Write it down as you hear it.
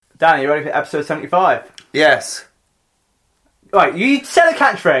Danny, you ready for episode 75? Yes. Right, you said a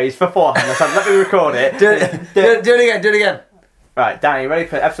catchphrase beforehand, so let me record it. Do it again. Right, Danny, you ready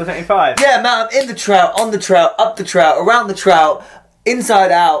for episode 75? Yeah, man, I'm in the trout, on the trout, up the trout, around the trout,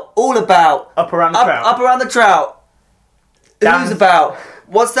 inside out, all about. Up around the trout. Up around the trout. Down. Who's about?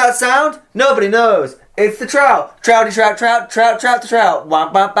 What's that sound? Nobody knows. It's the trout. Trouty trout, trout, trout, trout, the trout.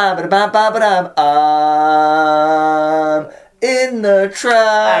 Wam, bam, bam, ba, bam, bam, ba, dam. I'm in the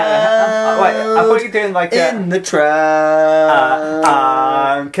trout. Wait, I thought you were doing like in the trout.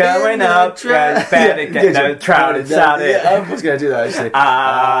 I'm coming up. Yeah, better get the trout inside it. Yeah, I was going to do that actually.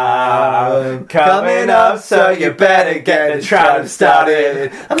 I'm coming up, so you better get the trout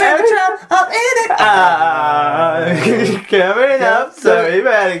started. I'm in the trout. I'm in it. I'm coming up, so you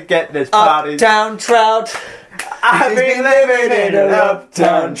better get this party. Uptown trout. I've been living in an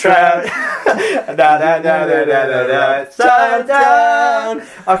uptown trout. Down.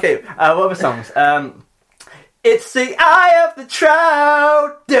 Okay, what other songs? It's the eye of the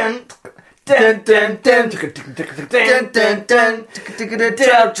trout. Dun, dun, dun, dun, dun, dun, dun,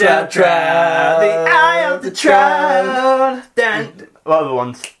 trout, trout, trout. The eye of the trout. Dun. What other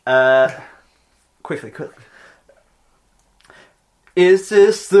ones? Quickly. Is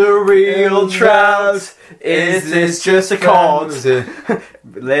this the real trout? Is this just a cod?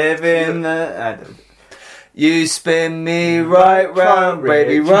 Live in the... You spin me right round,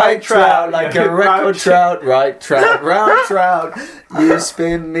 baby, right trout, like a record trout, right trout, round trout. You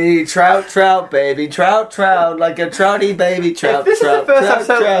spin me trout, baby, trout, like a trouty baby trout. If this trout, is the first trout,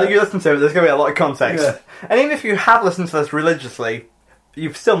 episode trout. that you listen to, there's going to be a lot of context. Yeah. And even if you have listened to this religiously,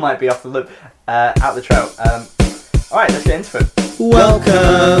 you still might be off the loop out the trout. Alright, let's get into it.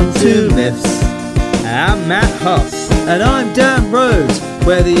 Welcome to Myths. I'm Matt Huss. And I'm Dan Rhodes.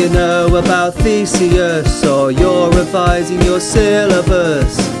 Whether you know about Theseus or you're revising your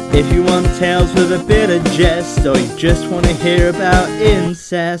syllabus, If you want tales with a bit of jest, or you just want to hear about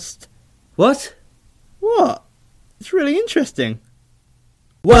incest. what? What? It's really interesting.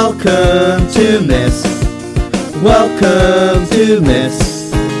 Welcome to Myths. Welcome to Myths.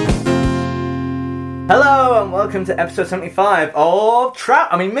 Hello and welcome to episode 75 of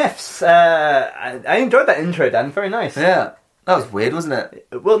Myths. I enjoyed that intro, Dan. Very nice. Yeah, that was weird, wasn't it?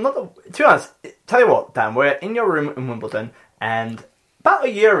 Well, to be honest, tell you what, Dan, we're in your room in Wimbledon, and about a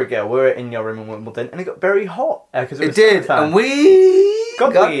year ago we were in your room in Wimbledon, and it got very hot. Cause it It was did, summertime. and we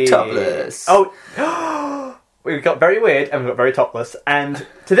got weird. topless. Oh, we got very weird and we got very topless. And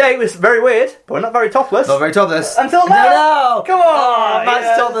today was very weird, but we're not very topless. Not very topless. Until now. No. Come on. Oh,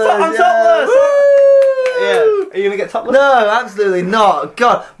 Matt's topless. I'm Yeah. topless. Woo. Yeah. Are you gonna get topless? No, absolutely not.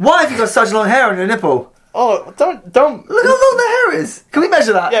 God, why have you got such long hair on your nipple? Oh, don't. Look how long the hair is. Can we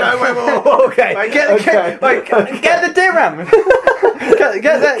measure that? Yeah. Wait. Okay. Right, get the DRAM.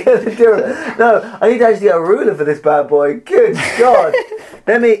 get that. No, I need to actually get a ruler for this bad boy. Good God.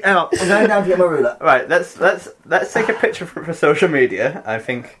 Let me. Hang on. I'm going down to get my ruler. Right. Let's take a picture for social media. I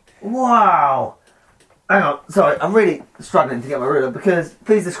think. Wow. Hang on. Sorry, I'm really struggling to get my ruler because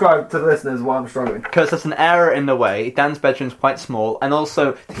please describe to the listeners why I'm struggling. Because there's an error in the way. Dan's bedroom's quite small, and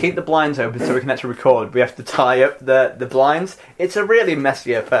also to keep the blinds open so we can actually record, we have to tie up the blinds. It's a really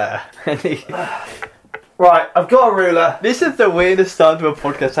messy affair. Right, I've got a ruler. This is the weirdest start to a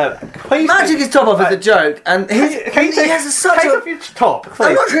podcast ever. Magic his top off as a joke, and Can he you has such take a. off your top, please.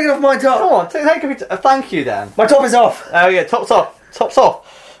 I'm not taking off my top. Come on, take off your top. Thank you, Dan. My top is off. Oh yeah, top's off. Top's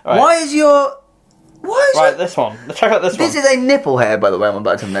off. Right. Why is your? Right, this one. Let's check out this one. This is a nipple hair, by the way. I'm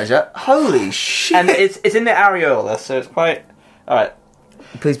about to measure. Holy shit! And it's in the areola, so it's quite. All right,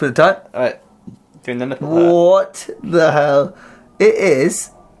 Please put it tight. all right. Doing the nipple. What the hell? It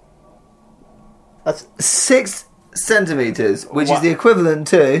is That's 6 centimeters, which What? is the equivalent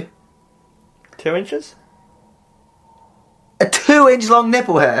to 2 inches. a 2-inch long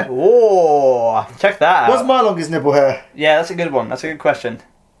nipple hair. Whoa! Check that out. What's my longest nipple hair? Yeah, that's a good one. That's a good question.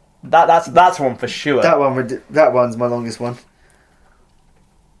 That's one for sure. That one's my longest one.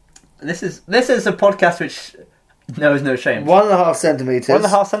 This is a podcast which knows no shame. 1.5 centimeters.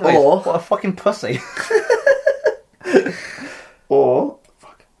 1.5 centimeters. Or What a fucking pussy.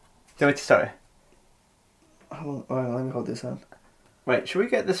 Sorry. Hold on, let me hold this hand. Wait, should we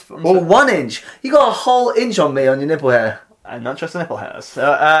get this from... Or 1 inch. You got a whole inch on me on your nipple hair. not just the nipple hairs.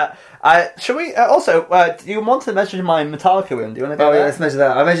 Should we... also, do you want to measure my Metallica wound? Do you want to do Oh that? yeah, let's measure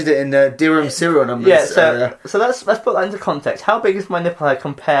that. I measured it in dirham serial numbers. Yeah, so let's put that into context. How big is my nipple hair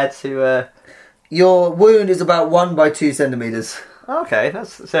compared to... Your wound is about 1 by 2 centimeters. Okay,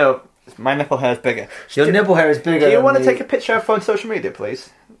 so my nipple hair is bigger. Your nipple hair is bigger. Do you want to the... take a picture of on social media, please?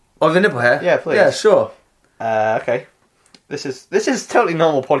 Of the nipple hair? Yeah, please. Yeah, sure. Okay. This is totally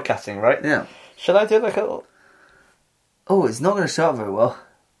normal podcasting, right? Yeah. Should I do like a... Oh, it's not going to show up very well.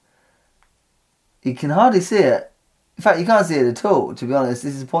 You can hardly see it. In fact, you can't see it at all, to be honest.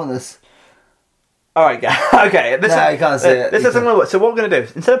 This is pointless. Alright, yeah. Okay. You can't see it. This isn't going to work. So what we're going to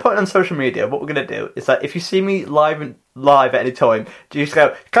do, instead of putting it on social media, what we're going to do is that if you see me live at any time, you just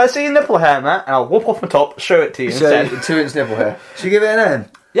go, can I see your nipple hair, Matt? And I'll whoop off my top, show it to you instead. 2-inch nipple hair. Should you give it a name?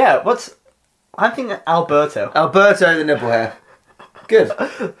 Yeah, I'm thinking Alberto. Alberto the nipple hair. Good.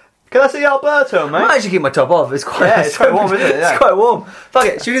 Can I see Alberto, mate? I might actually keep my top off. It's quite warm, isn't it? Yeah. It's quite warm. Fuck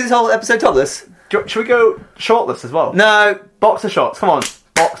it. Should we do this whole episode topless? Should we go shortless as well? No. Boxer shorts, come on.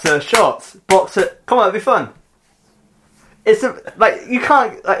 Boxer shorts. Come on, it'll be fun. It's you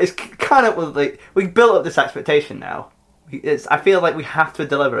can't, it's kind of, like, we built up this expectation now. I feel like we have to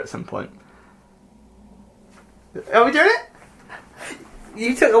deliver at some point. Are we doing it?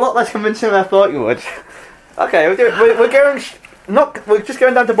 You took a lot less convincing than I thought you would. Okay, we're doing, we're going, we're just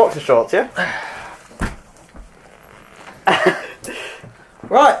going down to boxer shorts, yeah?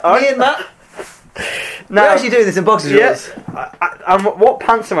 Right, me and Matt. Now, We're actually doing this in boxer shorts. What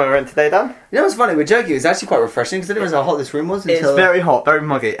pants am I wearing today, Dan? You know what's funny? We're joking. It's actually quite refreshing because I didn't realize how hot this room was. It's very hot, very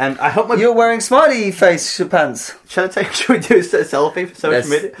muggy, and I hope my... You're wearing smiley face pants. Should we do a selfie for social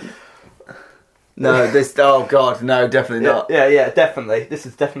media? No, this... Oh, God, no, definitely not. Yeah, definitely. This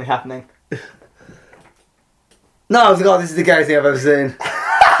is definitely happening. No, God, this is the gayest thing I've ever seen.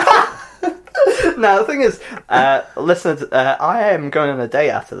 Now, the thing is, listeners, I am going on a date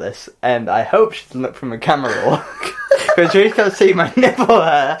after this, and I hope she doesn't look from a camera roll, because she's going to see my nipple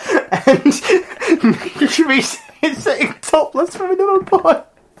hair, and she'll be sitting topless from another boy.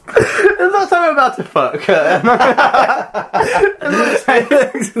 It's not something I'm about to fuck.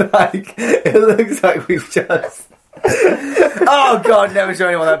 It looks like we've just... Oh, God, never show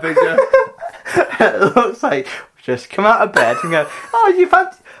anyone that picture. It looks like we've just come out of bed and go, oh, you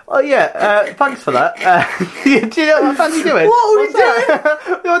fancy... Oh yeah, thanks for that. Do you know what I fancy doing? What are you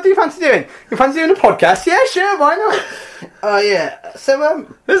doing? What do you fancy doing? You fancy doing a podcast? Yeah, sure, why not? Oh yeah. So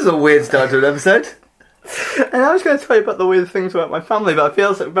this is a weird start to an episode. And I was going to tell you about the weird things about my family, but it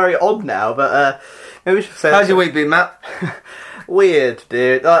feels very odd now. But maybe we should say. How's your week been, Matt? Weird,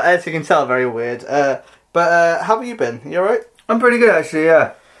 dude. As you can tell, very weird. But how have you been? You alright? I'm pretty good, actually.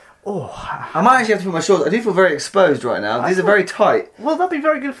 Yeah. Oh, I might actually have to put my shorts. I do feel very exposed right now. These are very tight. Well, that'd be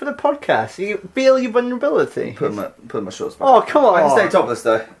very good for the podcast. You feel your vulnerability. Put my shorts back. Oh, come on. I can stay topless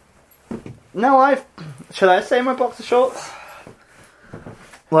though. No, should I say my boxer shorts?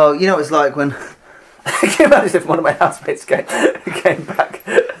 Well, you know what it's like when... Can you imagine if one of my housemates came back?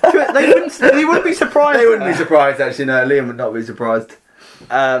 They wouldn't be surprised. They wouldn't be surprised, actually. No, Liam would not be surprised.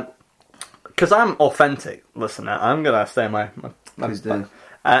 Because I'm authentic, listener. I'm going to say my Please do.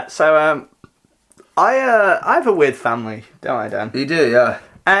 So I have a weird family, don't I, Dan? You do, yeah.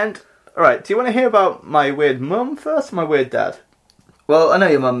 And, alright, do you want to hear about my weird mum first or my weird dad? Well, I know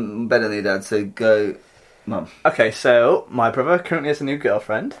your mum better than your dad, so go mum. Okay, so my brother currently has a new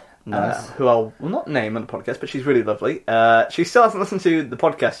girlfriend. Nice. Who I will not name on the podcast, but she's really lovely. She still hasn't listened to the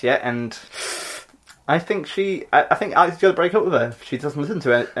podcast yet, and I think I think Alex is going to break up with her if she doesn't listen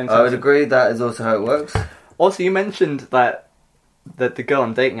to it. I would agree, that is also how it works. Also, you mentioned that the girl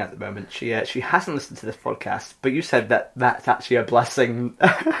I'm dating at the moment, she hasn't listened to this podcast, but you said that that's actually a blessing.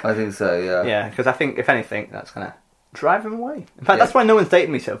 I think so, yeah. Yeah, because I think, if anything, that's going to drive him away. In fact, that's why no one's dated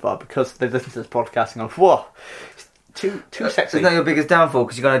me so far, because they've listened to this podcast and gone, whoa, too sexy. Isn't that your biggest downfall?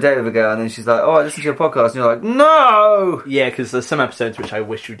 Because you go on a date with a girl and then she's like, oh, I listened to your podcast, and you're like, no! Yeah, because there's some episodes which I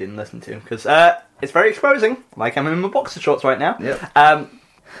wish you didn't listen to, because it's very exposing, like I'm in my boxer shorts right now. Yep.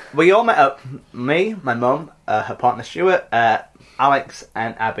 We all met up, me, my mum, her partner Stuart, Alex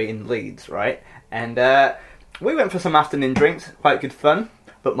and Abby in Leeds, right? And we went for some afternoon drinks, quite good fun.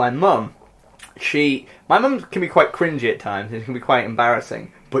 But my mum can be quite cringy at times, it can be quite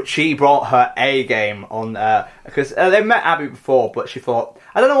embarrassing. But she brought her A game on, because they met Abby before, but she thought,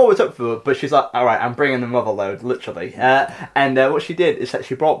 I don't know what was up for, but she's like, alright, I'm bringing the mother load, literally. And what she did is that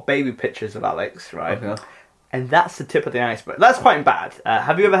she brought baby pictures of Alex, right? Okay. And that's the tip of the iceberg. That's quite bad.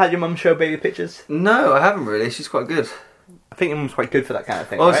 Have you ever had your mum show baby pictures? No, I haven't really. She's quite good. I think your mum's quite good for that kind of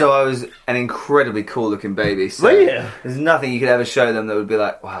thing. Also, right? I was an incredibly cool looking baby, so Were you? there's nothing you could ever show them that would be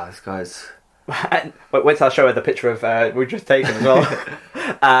like, wow, this guy's... Wait till I show her the picture of we've just taken as well.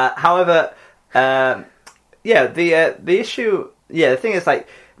 However, the issue, the thing is like,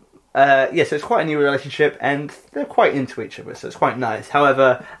 so it's quite a new relationship and they're quite into each other, so it's quite nice.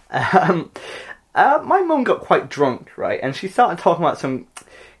 However, my mum got quite drunk, right, and she started talking about some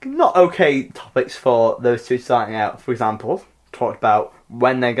not okay topics for those two starting out. For example, talked about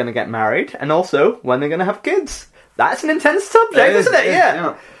when they're going to get married and also when they're going to have kids. That's an intense subject, isn't it?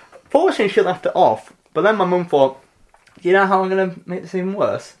 Yeah. Fortunately, she left it off. But then my mum thought, you know how I'm going to make this even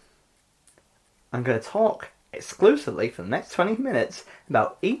worse? I'm going to talk exclusively for the next 20 minutes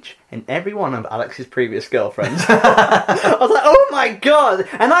about each and every one of Alex's previous girlfriends. I was like, oh my god!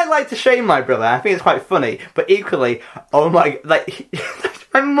 And I like to shame my brother. I think it's quite funny. But equally, oh my...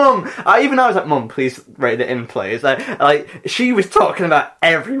 my mum... I was like, Mum, please rate it in, please. Like, she was talking about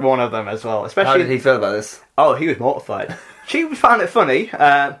every one of them as well. Especially... How did he feel about this? Oh, he was mortified. She found it funny,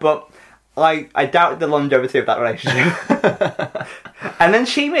 but I doubted the longevity of that relationship. And then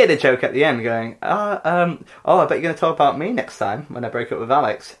she made a joke at the end going, I bet you're going to talk about me next time when I break up with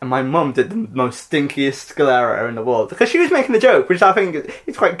Alex. And my mum did the most stinkiest sclera in the world. Because she was making the joke, which I think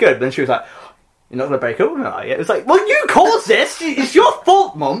is quite good. But then she was like, you're not going to break up with me, are you? It was like, well, you caused this! It's your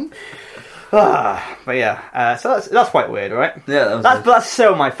fault, Mum! But yeah, so that's quite weird, right? Yeah, that's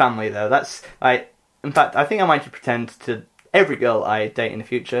so my family, though. That's, like, in fact, I think I might pretend to every girl I date in the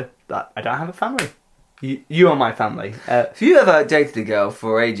future that I don't have a family. You are my family. If you ever dated a girl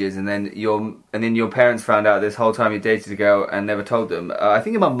for ages and then your parents found out this whole time you dated a girl and never told them, I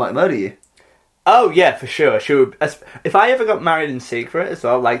think your mum might murder you. Oh yeah, for sure. She would. If I ever got married in secret as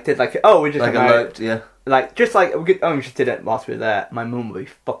well, we just like eloped, yeah. Like, just like, we just did it whilst we were there, my mum would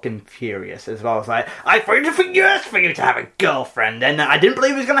be fucking furious as well. It's like, I waited for years for you to have a girlfriend, and I didn't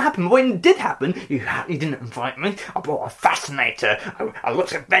believe it was going to happen. But when it did happen, you didn't invite me. I brought a fascinator. I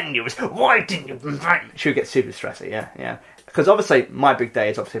looked at venues. Why didn't you invite me? She would get super stressy, yeah. Because obviously, my big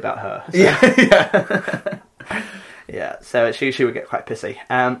day is obviously about her. So. Yeah. Yeah, so she would get quite pissy.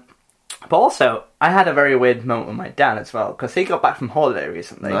 But also, I had a very weird moment with my dad as well, because he got back from holiday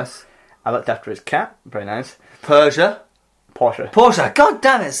recently. Nice. I looked after his cat. Very nice. Porsche. God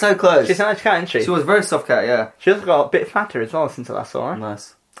damn it, so close. She's a nice cat, isn't she? She was a very soft cat, yeah. She's also got a bit fatter as well since I last saw her.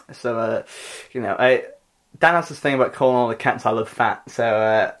 Nice. So, Dan has this thing about calling all the cats I love fat.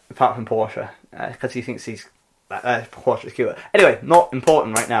 So, apart from Porsche, because he thinks Porsche's cute. Anyway, not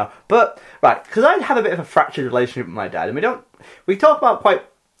important right now. But because I have a bit of a fractured relationship with my dad, and we talk about quite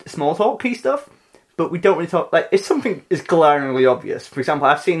small talky stuff, but we don't really talk if something is glaringly obvious. For example,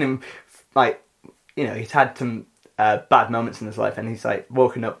 I've seen him he's had some bad moments in his life, and he's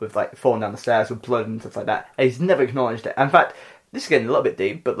woken up with falling down the stairs with blood and stuff like that, and he's never acknowledged it. In fact, this is getting a little bit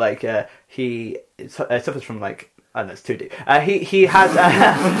deep, but he suffers from I don't know, it's too deep. He has.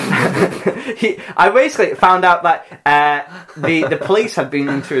 I basically found out that the police had been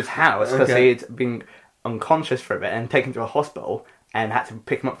into his house because he'd been unconscious for a bit and taken to a hospital. And had to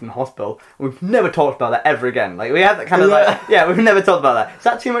pick him up from the hospital. We've never talked about that ever again. We had that kind of we've never talked about that. Is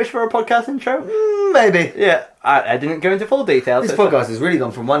that too much for a podcast intro? Maybe. Yeah, I didn't go into full details. This podcast has really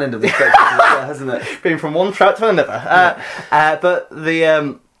gone from one end of the spectrum to the other, hasn't it? Been from one trout to another.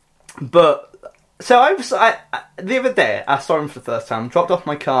 So the other day I saw him for the first time. Dropped off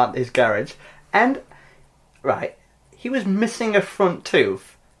my car at his garage, and he was missing a front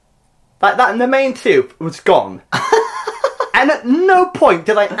tooth, and the main tooth was gone. And at no point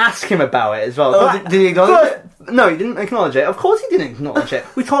did I ask him about it as well. Did he acknowledge it? No, he didn't acknowledge it. Of course he didn't acknowledge it.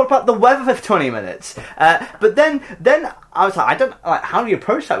 We talked about the weather for 20 minutes. But then I was like, how do you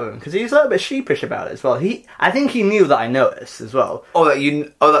approach that with him? Because he's a little bit sheepish about it as well. I think he knew that I noticed as well. He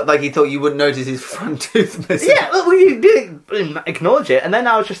thought you wouldn't notice his front tooth missing. Yeah, well, he didn't acknowledge it. And then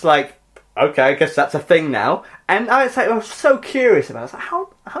I was just like, okay, I guess that's a thing now. And I was so curious about it. I was like,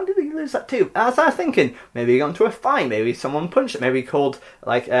 how did he lose that tooth? And I was thinking, maybe he got into a fight, maybe someone punched it, maybe he called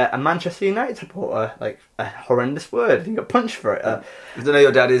a Manchester United supporter a horrendous word. He got punched for it. I don't know,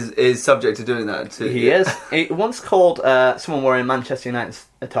 your dad is subject to doing that too. He is. He once called someone wearing Manchester United's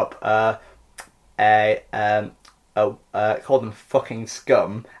top called them fucking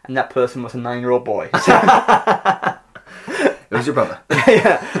scum, and that person was a 9-year-old boy. It was your brother.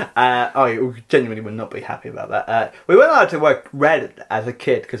 Yeah. You genuinely would not be happy about that. We weren't allowed to wear red as a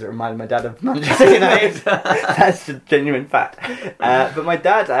kid because it reminded my dad of Manchester United. That's a genuine fact. But my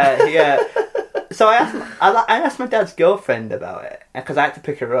dad, so I asked my dad's girlfriend about it because I had to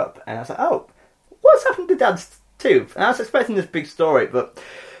pick her up, and I was like, "Oh, what's happened to Dad's tooth?" And I was expecting this big story, but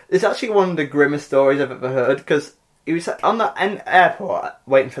it's actually one of the grimmest stories I've ever heard because. He was on the airport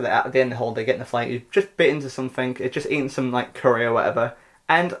waiting for at the end of the holiday, getting the flight. He just bit into something. He'd just eaten some curry or whatever,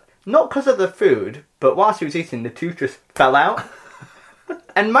 and not because of the food, but whilst he was eating, the tooth just fell out.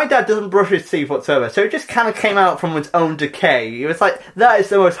 And my dad doesn't brush his teeth whatsoever, so it just kind of came out from its own decay. He was like, "That is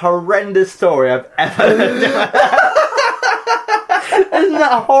the most horrendous story I've ever heard." Isn't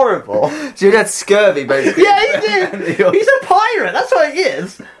that horrible? So your dad's scurvy, basically. Yeah, he did. He's a pirate. That's what he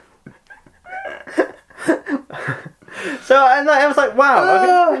is. So and I was like, wow.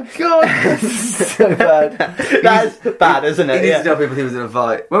 Oh god, that's so bad. That's bad, isn't He it? needs Yeah. to tell people he was in a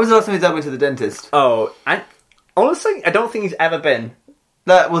fight. When was the last time his dad went to the dentist? Oh, and honestly, I don't think he's ever been.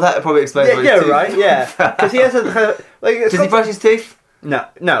 That probably explains why Yeah, his teeth- right. Yeah, because he has a like. Does he brush his teeth? No,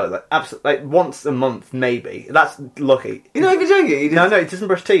 like, absolutely, like once a month, maybe. That's lucky. You're not even joking. No, he doesn't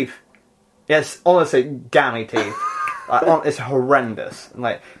brush teeth. Yes, honestly, gammy teeth. Like, it's horrendous.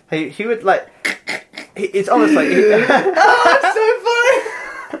 Like he would like. It's honestly.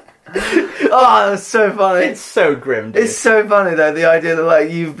 Oh, that's so funny. It's so grim. Dude. It's so funny though, the idea that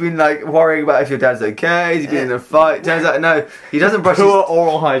like you've been like worrying about if your dad's okay, he's been in a fight. Turns out no, he doesn't brush poor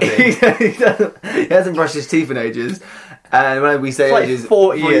oral hygiene. he hasn't brushed his teeth in ages. And when we say It's like ages,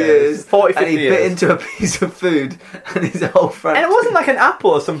 40 years. 40, and he 50 bit years. into a piece of food and his whole front. And it wasn't like an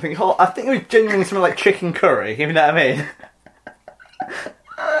apple or something hot. I think it was genuinely something like chicken curry. You know what I mean?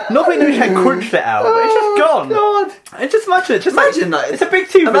 Nothing which I crunched it out, but it's just gone. God. And just imagine it. Just Imagine like, that. It's a big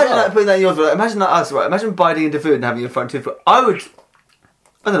tooth. Imagine as well. that, putting that in your throat. Imagine that us, right? Imagine biting into food and having your front tooth. I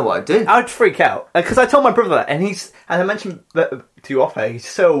don't know what I'd do. I'd freak out because I told my brother that, and he's, as I mentioned to you off air, he's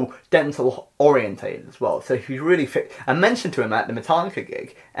so dental orientated as well. So he's really fit. I mentioned to him at the Metallica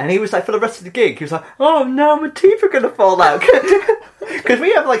gig, and he was like, for the rest of the gig, he was like, "Oh no, my teeth are gonna fall out," because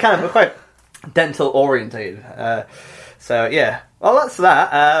we have like kind of quite dental orientated. So yeah, well that's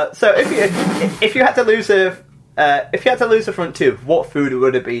that. So if you had to lose a front tooth, what food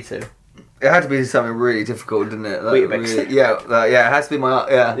would it be to? It had to be something really difficult, didn't it? Like, Weetabix. really, it has to be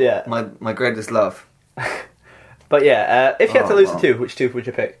my greatest love. But yeah, if you had to lose wow. a tooth, which tooth would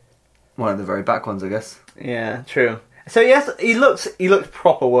you pick? One of the very back ones, I guess. Yeah, true. So yes, he looks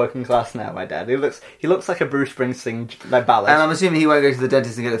proper working class now. My dad, he looks like a Bruce Springsteen like ballad. And I'm assuming he won't go to the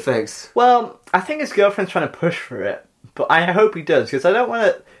dentist and get it fixed. Well, I think his girlfriend's trying to push for it, but I hope he does because I don't want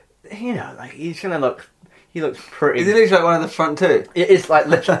to. You know, like he's gonna look. He looks pretty. He looks like one of the front two. It is like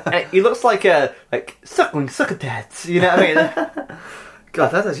literally. He looks like a sucker dads. You know what I mean? God,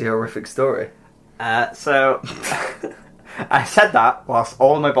 that's actually a horrific story. So I said that whilst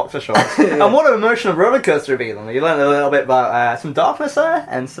all in my boxer shorts. And what an emotional rollercoaster reveal. You learned a little bit about some darkness there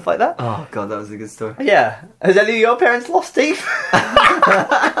and stuff like that. Oh God, that was a good story. Yeah. Has any of your parents lost teeth?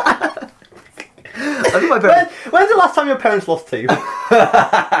 I think my parents, When's the last time your parents lost teeth?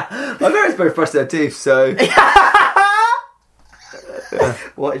 my parents both brushed their teeth, so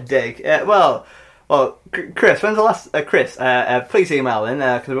What a dig. Well, Chris, when's the last... Chris, please email in,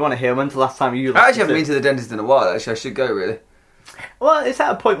 because we want to hear when's the last time you... I actually haven't been to the dentist in a while. Actually, I should go really. Well, it's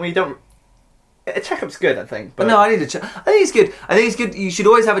at a point where you don't... A checkup's good, I think. But No, I need to check. I think it's good. You should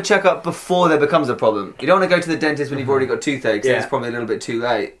always have a checkup before there becomes a problem. You don't want to go to the dentist when you've already got toothaches. Yeah. It's probably a little bit too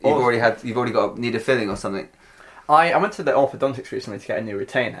late. You've already got need a filling or something. I went to the orthodontics recently to get a new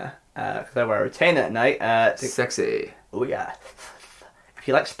retainer, because I wear a retainer at night. Sexy. Oh yeah. If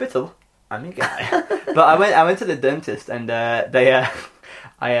you like spittle, I'm your guy. But I went to the dentist and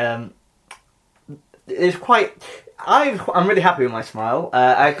it's quite. I'm really happy with my smile.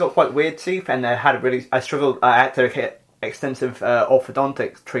 I got quite weird teeth and I struggled. I had to get extensive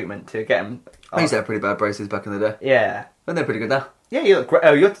orthodontic treatment to get them. I used to have pretty bad braces back in the day. Yeah. But they're pretty good now. Yeah, you look great.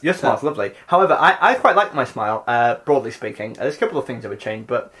 Oh, your smile's lovely. However, I quite like my smile, broadly speaking. There's a couple of things I would change,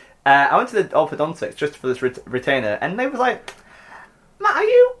 but I went to the orthodontics just for this retainer, and they was like, "Matt, are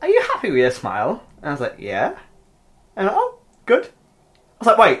you happy with your smile?" And I was like, "Yeah." And oh, good. I was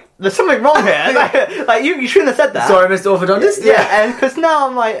like, "Wait, there's something wrong here. like you shouldn't have said that." Sorry, Mr. Orthodontist. Yeah, and because now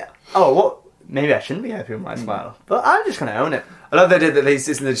I'm like, "Oh, what? Maybe I shouldn't be happy with my smile," but I'm just gonna own it. I love the idea that he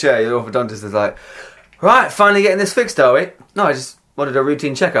sits in the chair. The orthodontist is like, "Right, finally getting this fixed, are we?" No, I just wanted a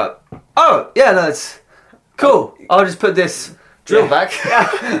routine checkup. Oh, yeah, no, that's cool. I'll just put this drill back.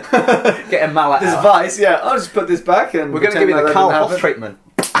 Get a mallet This out. vice, yeah. I'll just put this back and We're going to give you the Carl Hoss treatment.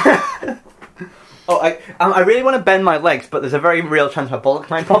 I really want to bend my legs, but there's a very real chance my bollock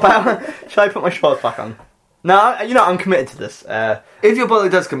might pop out. Shall I put my shorts back on? No, I'm committed to this. If your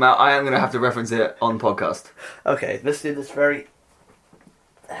bollock does come out, I am going to have to reference it on podcast. Okay, let's do this very...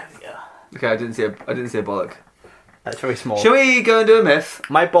 There we go. Okay, I didn't see a bollock. That's very small. Shall we go and do a myth?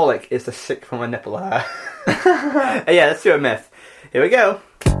 My bollock is the sick from my nipple hair. Yeah, let's do a myth. Here we go.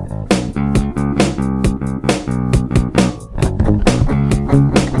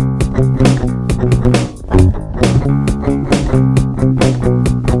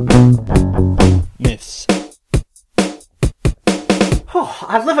 Myths. Oh,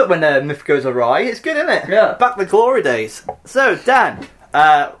 I love it when a myth goes awry. It's good, isn't it? Yeah. Back the glory days. So, Dan,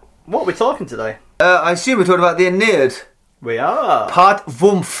 what are we talking today? I assume we're talking about the Aeneid. We are. Part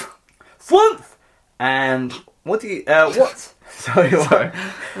Wumpf. Flumph! And what do you... what? Sorry, what?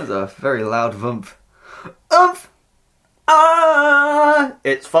 That was a very loud Wumpf. Umph!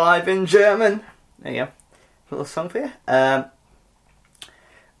 It's 5 in German. There you go. A little song for you.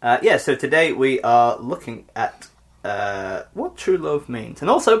 So today we are looking at what true love means. And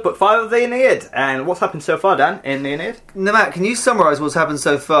also Book 5 of the Aeneid. And what's happened so far, Dan, in the Aeneid? No, Matt, can you summarise what's happened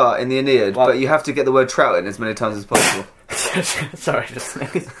so far in the Aeneid? Well, but you have to get the word trout in as many times as possible. Sorry, just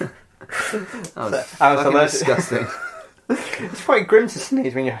sneezed. That was I was fucking allergic. disgusting. It's quite grim to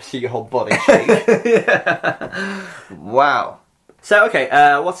sneeze when you see your whole body shake. Yeah. Wow. So, okay,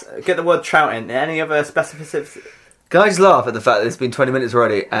 get the word trout in. Any other specificities? Can I just laugh at the fact that it's been 20 minutes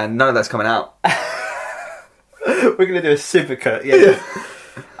already and none of that's coming out? We're going to do a supercut. Yeah.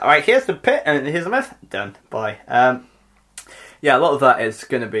 Alright, here's the pit and here's the myth. Done. Bye. A lot of that is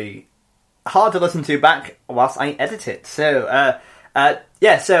going to be hard to listen to back whilst I edit it. So,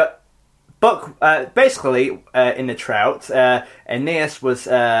 book, basically, in the Trout, Aeneas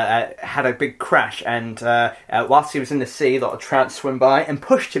had a big crash, and whilst he was in the sea, a lot of trout swim by and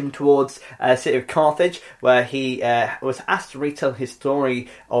pushed him towards the city of Carthage, where he was asked to retell his story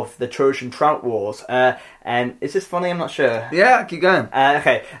of the Trojan Trout Wars. And is this funny? I'm not sure. Yeah, keep going.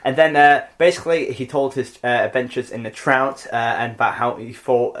 Okay, and then basically he told his adventures in the Trout and about how he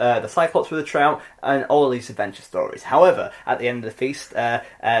fought the Cyclops with the Trout and all of these adventure stories. However, at the end of the feast,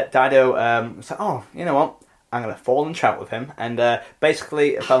 Dido said, "Oh, you know what? I'm going to fall in trout with him," and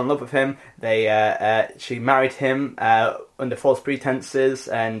basically fell in love with him. She married him under false pretenses,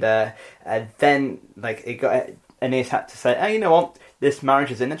 and then Aeneas had to say, "Oh, you know what? This marriage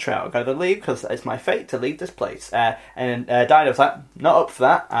is in the Trout. I've got to leave because it's my fate to leave this place." And Dido was like, "Not up for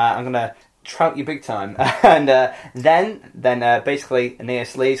that. I'm going to trout you big time." And then basically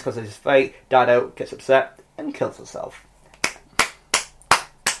Aeneas leaves because of his fate. Dido gets upset and kills herself.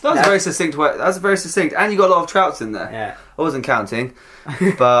 That was very succinct. That was very succinct. And you got a lot of trouts in there. Yeah. I wasn't counting,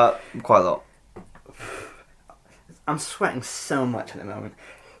 but quite a lot. I'm sweating so much at the moment.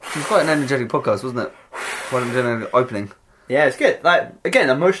 It was quite an energetic podcast, wasn't it? Quite an opening. Yeah, it's good. Like,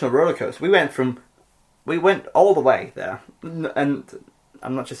 again, emotional roller coaster. We went all the way there, and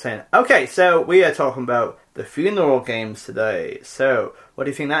I'm not just saying it. Okay, so we are talking about the funeral games today. So, what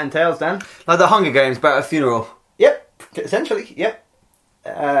do you think that entails, Dan? Like the Hunger Games, but at a funeral. Yep, essentially, yep.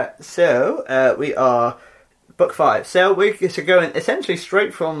 We are Book 5. So we're going essentially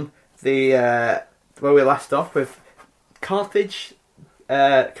straight from the where we left off with Carthage.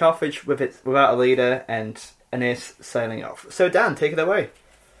 Carthage without a leader and Aeneas sailing off. So Dan, take it away.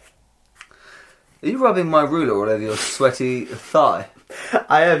 Are you rubbing my ruler all over your sweaty thigh?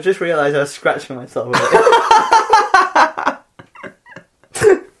 I have just realised I was scratching myself with it.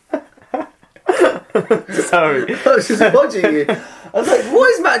 Sorry. I was just watching you. I was like, what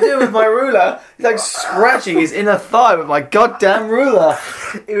is Matt doing with my ruler? He's like scratching his inner thigh with my goddamn ruler.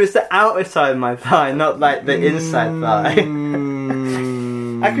 It was the outer side of my thigh, not like the inside thigh.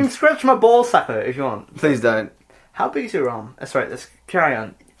 I can scratch my ball sack with it if you want. Please don't. How big is your arm? That's right, let's carry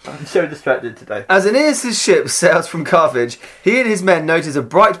on. I'm so distracted today. As Aeneas' ship sails from Carthage, he and his men notice a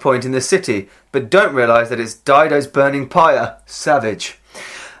bright point in the city, but don't realise that it's Dido's burning pyre, Savage.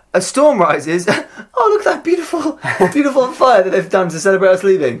 A storm rises. Oh, look at that beautiful fire that they've done to celebrate us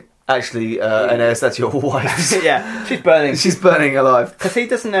leaving. Actually, Aeneas, that's your wife. Yeah, she's burning. She's burning alive. Because he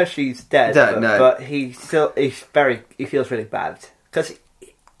doesn't know she's dead, but he feels really bad. Because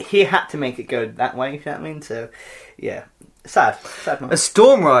he had to make it go that way, if you know what I mean? So, yeah. Sad man. A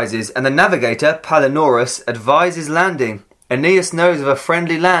storm rises, and the navigator, Palinurus, advises landing. Aeneas knows of a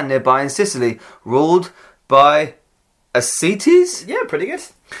friendly land nearby in Sicily, ruled by Acetes? Yeah, pretty good.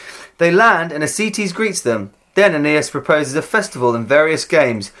 They land, and Acetes greets them. Then Aeneas proposes a festival and various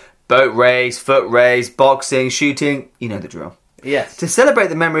games. Boat race, foot race, boxing, shooting. You know the drill. Yes. To celebrate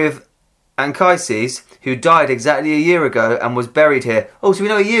the memory of Anchises, who died exactly a year ago and was buried here. Oh, so we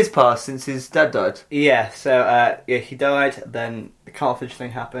know a year's passed since his dad died. Yeah, so he died, then the Carthage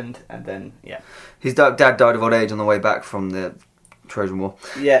thing happened, and then, yeah. His dad died of old age on the way back from the Trojan War.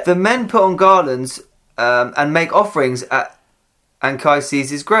 Yeah. The men put on garlands and make offerings at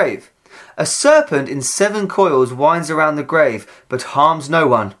Anchises' grave. A serpent in 7 coils winds around the grave, but harms no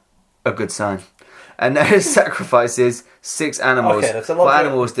one. A good sign. Aeneas sacrifices 6 animals. Okay, that's a lot. What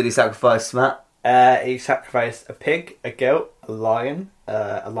animals did he sacrifice, Matt? He sacrificed a pig, a goat, a lion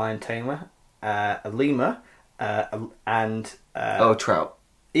tamer, a lemur, and... trout.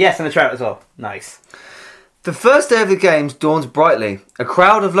 Yes, and a trout as well. Nice. The first day of the games dawns brightly. A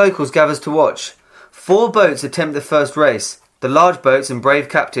crowd of locals gathers to watch. 4 boats attempt the first race. The large boats and brave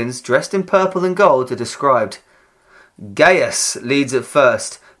captains, dressed in purple and gold, are described. Gaius leads at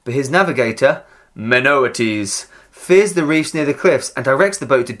first, but his navigator, Menoetes, fears the reefs near the cliffs and directs the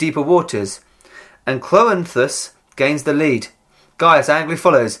boat to deeper waters. And Cloanthus, gains the lead. Gaius angrily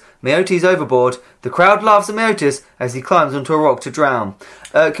follows. Meotes overboard. The crowd laughs at Meotis as he climbs onto a rock to drown.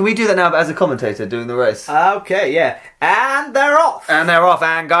 Can we do that now but as a commentator doing the race? Okay, yeah. And they're off. And they're off,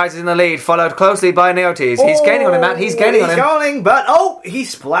 and Gaius is in the lead, followed closely by Meotes. He's gaining on him, Matt. He's gaining on him. He's going, but he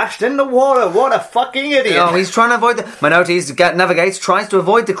splashed in the water. What a fucking idiot. Oh, he's trying to avoid the... Meotes navigates, tries to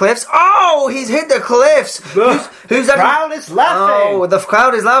avoid the cliffs. Oh, he's hit the cliffs. Who's that? The crowd is laughing. Oh, the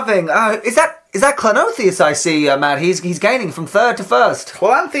crowd is laughing. Is that Clonothius I see, Matt? He's gaining from third to first.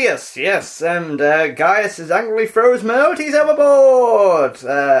 Clanthius, yes, and Gaius is angrily throws Meotes overboard.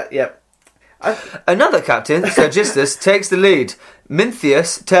 Yep. Another captain, Sergistus, takes the lead.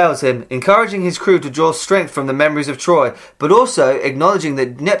 Minthius tells him, encouraging his crew to draw strength from the memories of Troy, but also acknowledging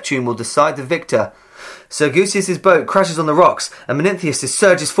that Neptune will decide the victor. Sergusius' boat crashes on the rocks, and Minthius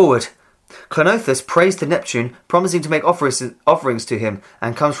surges forward. Clonothus prays to Neptune, promising to make offerings to him,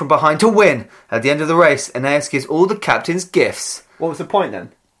 and comes from behind to win. At the end of the race, Aeneas gives all the captains gifts. What was the point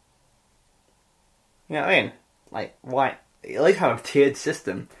then? You know what I mean? Like, why? At least have a tiered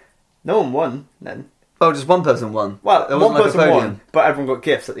system. No one won then. Oh, just one person won. Well, there one wasn't person a won, but everyone got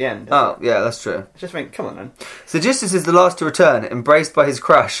gifts at the end. Oh, yeah, that's true. I just think, come on then. Sergistus is the last to return, embraced by his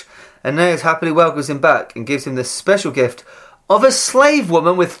crush. Aeneas happily welcomes him back and gives him the special gift of a slave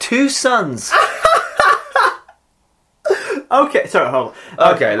woman with 2 sons. Okay, sorry, hold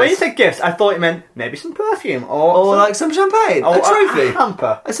on. Okay, when you said gifts, I thought you meant maybe some perfume or like some champagne, a trophy, a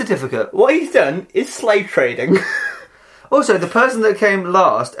hamper, a certificate. What he's done is slave trading. Also, the person that came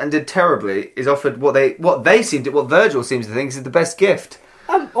last and did terribly is offered what Virgil seems to think is the best gift.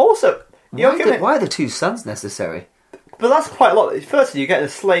 Also, why are the 2 sons necessary? But that's quite a lot. Firstly, you get a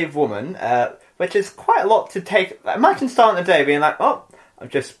slave woman, which is quite a lot to take. Imagine starting the day being like, oh, I'm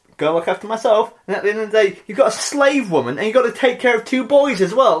just go look after myself, and at the end of the day, you've got a slave woman, and you've got to take care of 2 boys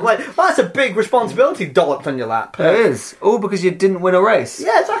as well. Like, that's a big responsibility dolloped on your lap. It is. All because you didn't win a race.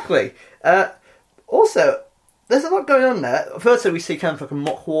 Yeah, exactly. Also, there's a lot going on there. Firstly, we see kind of like a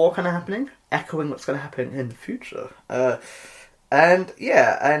mock war kind of happening, echoing what's going to happen in the future. I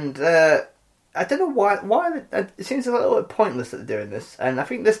don't know why it seems a little bit pointless that they're doing this, and I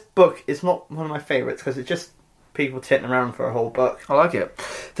think this book is not one of my favourites because it's just people titting around for a whole book. I like it.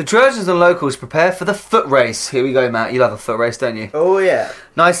 The Trojans and locals prepare for the foot race. Here we go, Matt. You love a foot race, don't you? Oh, yeah.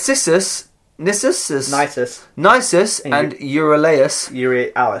 Nisus and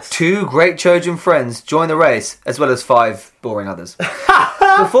Euryalus, 2 great Trojan friends, join the race, as well as 5 boring others.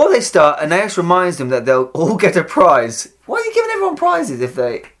 Before they start, Aeneas reminds them that they'll all get a prize. Why are you giving everyone prizes if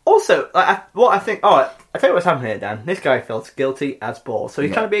they... Also, I tell you what's happening here, Dan. This guy feels guilty as balls. So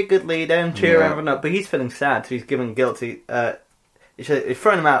he's trying to be a good leader and cheer everyone up, but he's feeling sad, so he's giving guilty... he's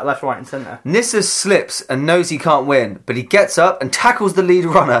throwing him out left, right and centre. Nissus slips and knows he can't win, but he gets up and tackles the lead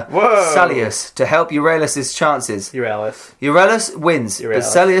runner, Salius, to help Euryalus' chances. Euryalus wins, but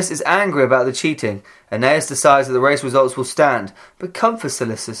Salius is angry about the cheating. Aeneas decides that the race results will stand, but comforts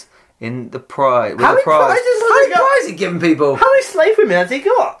Salius in the prize. How many prizes has he given people? How many slave women has he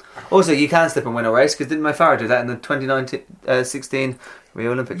got? Also, you can slip and win a race, because didn't Mo Farah do that in the 2016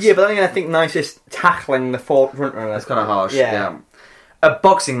 Rio Olympics? Yeah, but I think nice is tackling the front runner. That's kind of harsh. Yeah. A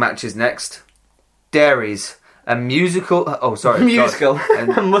boxing match is next. Dares, a musical... Oh, sorry. Musical.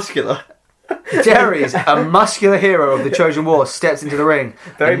 And muscular. Dares, a muscular hero of the Trojan War, steps into the ring,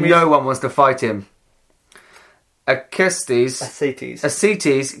 no one wants to fight him. Acetes,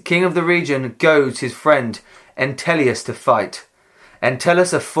 king of the region, goads his friend Entellus to fight.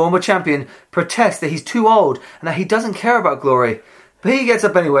 Entellus, a former champion, protests that he's too old and that he doesn't care about glory. But he gets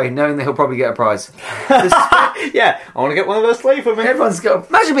up anyway, knowing that he'll probably get a prize. Yeah, I want to get one of those slave women.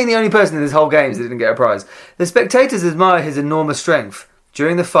 Imagine being the only person in this whole game that didn't get a prize. The spectators admire his enormous strength.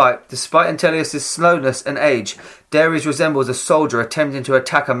 During the fight, despite Entellus' slowness and age, Dares resembles a soldier attempting to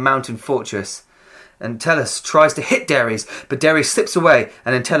attack a mountain fortress. Entellus tries to hit Dares, but Dares slips away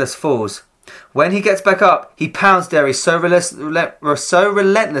and Entellus falls. When he gets back up, he pounds Dares so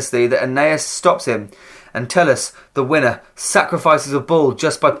relentlessly that Aeneas stops him. Entellus, the winner, sacrifices a bull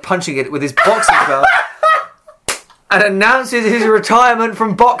just by punching it with his boxing glove and announces his retirement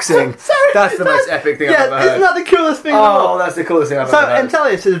from boxing. That's the most epic thing I've ever heard. Isn't that the coolest thing? Oh, that's the coolest thing I've ever heard. So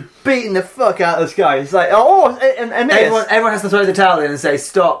Entellus is beating the fuck out of this guy. He's like, and everyone has to throw the towel in and say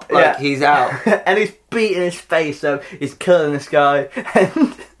stop, he's out. And he's beating his face, so he's killing this guy.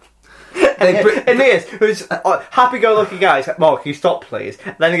 And Aeneas, who's a happy-go-lucky guy, he's like, Mark, can you stop, please?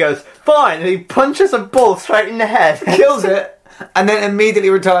 And then he goes, fine, and he punches a bull straight in the head. Kills it, and then immediately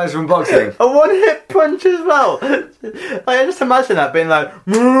retires from boxing. A one-hit punch as well. I just imagine that being like,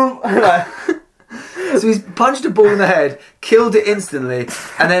 So he's punched a bull in the head, killed it instantly,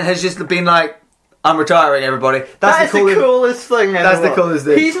 and then has just been like, I'm retiring, everybody. That's the coolest thing ever. That's the coolest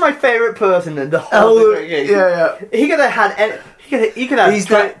thing. He's my favourite person in the whole game. Yeah. He could have had... He could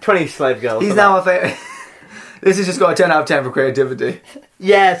have 20 slave girls. He's now my favourite. This has just got a 10 out of 10 for creativity.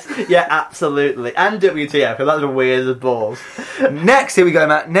 Yes, yeah, absolutely. And WTF, because that's weird as balls. Next, here we go,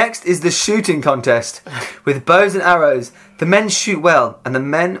 Matt. Next is the shooting contest with bows and arrows. The men shoot well, and the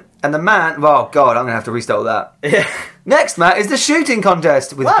man. Oh God, I'm gonna have to restart all that. Yeah. Next, Matt, is the shooting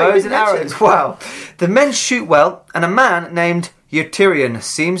contest with bows and arrows. Wow. The men shoot well, and a man named Eutyrion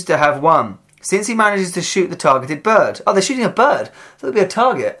seems to have won, since he manages to shoot the targeted bird. Oh, they're shooting a bird. That would be a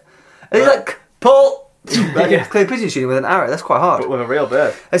target. And he's like, Paul. Like clear pigeon shooting with an arrow. That's quite hard. But with a real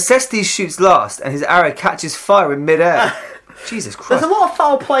bird. Acestes shoots last, and his arrow catches fire in midair. Jesus Christ! There's a lot of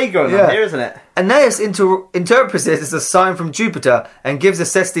foul play going on here, isn't it? Aeneas interprets it as a sign from Jupiter and gives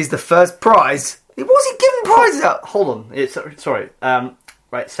Acestes the first prize. Was he giving prizes out? Hold on. Sorry.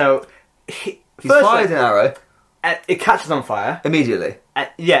 Right. So He's fired an arrow. It catches on fire Immediately.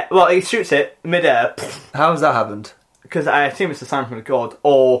 Yeah. Well, he shoots it midair. How has that happened? Because I assume it's a sign from the god,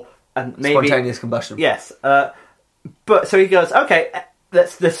 or maybe Spontaneous combustion. Yes. But so he goes, okay,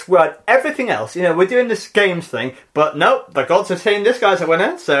 let's discard everything else. You know, we're doing this games thing, but no, the gods are saying this guy's a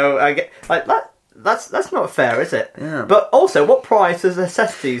winner, so I get like that. That's not fair, is it? Yeah. But also, what prize does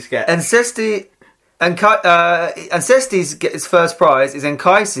Acestes get? Acestes gets his first prize is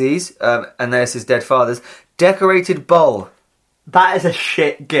Anchises, Aeneas' dead father's, decorated bowl. That is a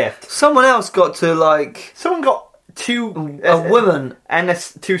shit gift. Someone else got to Someone got a woman and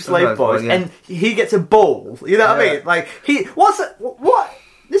two slave boys, yeah. and he gets a bowl. You know what I Yeah. mean? Like what?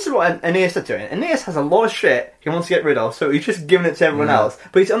 This is what Aeneas is doing. Aeneas has a lot of shit he wants to get rid of, so he's just giving it to everyone else.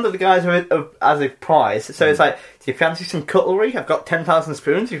 But he's under the guise of as a prize. So it's like, do you fancy some cutlery? I've got 10,000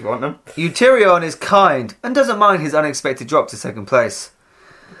 spoons if you want them. Eutyrion is kind and doesn't mind his unexpected drop to second place.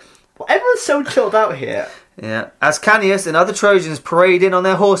 Well, everyone's so chilled out here. Yeah. Ascanius and other Trojans parade in on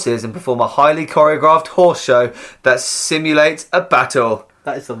their horses and perform a highly choreographed horse show that simulates a battle.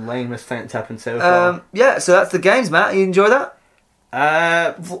 That is the lamest thing that's happened so far. Yeah, so that's the games, Matt. You enjoy that?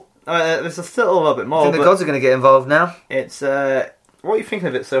 There's still a little bit more. I think the gods are going to get involved now. It's what are you thinking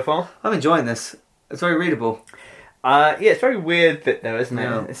of it so far? I'm enjoying this. It's very readable. Yeah, it's a very weird bit though, isn't it?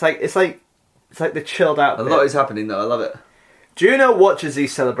 Yeah. It's like the chilled out A bit. lot is happening though. I love it. Juno watches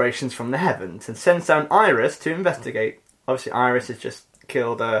these celebrations from the heavens and sends down Iris to investigate. Obviously, Iris has just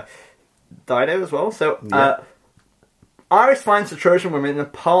killed Dido as well. So Iris finds the Trojan women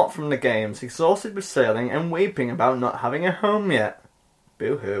apart from the games, exhausted with sailing and weeping about not having a home yet.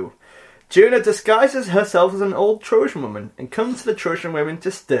 Boo-hoo. Juno disguises herself as an old Trojan woman and comes to the Trojan women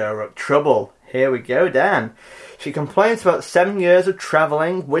to stir up trouble. Here we go, Dan. She complains about 7 years of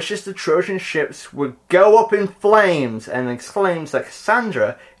travelling, wishes the Trojan ships would go up in flames, and exclaims that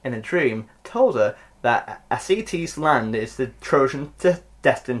Cassandra, in a dream, told her that Acetes' land is the Trojan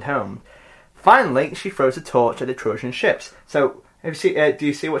destined home. Finally, she throws a torch at the Trojan ships. So, do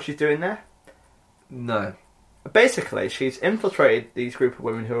you see what she's doing there? No. Basically, she's infiltrated these group of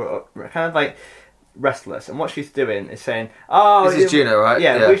women who are kind of like restless, and what she's doing is saying, "Oh, this is Juno, right?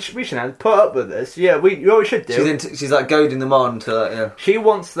 Yeah, we should put up with this. Yeah, what we should do." She's like goading them on to She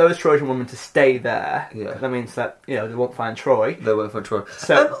wants those Trojan women to stay there. Yeah. That means that they won't find Troy. They won't find Troy.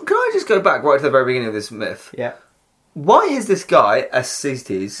 So, can I just go back right to the very beginning of this myth? Yeah. Why is this guy,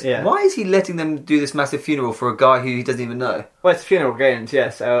 Acestes, Yeah. why is he letting them do this massive funeral for a guy who he doesn't even know? Well, it's funeral games, yeah.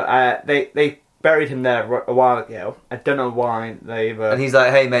 So they buried him there a while ago. I don't know why they've... And he's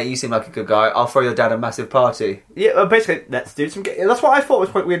like, hey mate, you seem like a good guy, I'll throw your dad a massive party. Yeah, well, basically, let's do some... That's what I thought was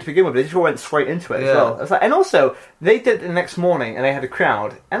quite weird to begin with, but they just went straight into it as well. It's like, and also, they did it the next morning, and they had a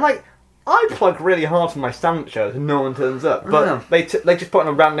crowd, and like, I plug really hard for my stand-up shows, and no one turns up. But they just put on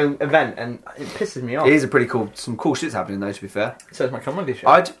a random event, and it pisses me off. It is some cool shit's happening though, to be fair. So is my comedy show.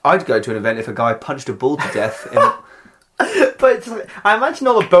 I'd go to an event if a guy punched a bull to death in... But it's like, I imagine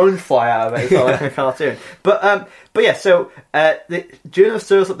all the bones fly out of it. It's not like a cartoon. But yeah. So Juno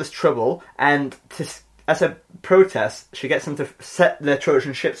stirs up this trouble, and as a protest, she gets them to set the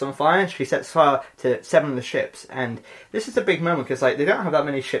Trojan ships on fire. She sets fire to 7 of the ships, and this is a big moment because they don't have that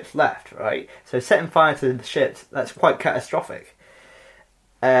many ships left, right? So setting fire to the ships, that's quite catastrophic.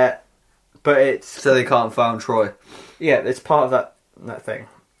 But it's so they can't find Troy. Yeah, it's part of that thing.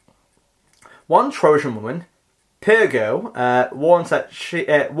 One Trojan woman, Pyrgo, warns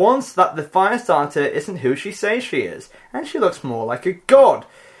that the fire starter isn't who she says she is, and she looks more like a god.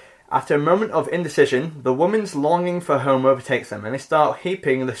 After a moment of indecision, the woman's longing for home overtakes them, and they start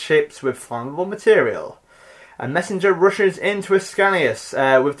heaping the ships with flammable material. A messenger rushes into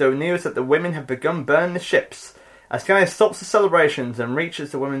Ascanius with the news that the women have begun burning the ships. Ascanius stops the celebrations and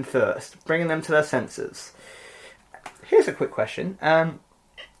reaches the women first, bringing them to their senses. Here's a quick question.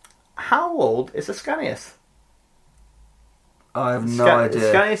 How old is Ascanius? I have no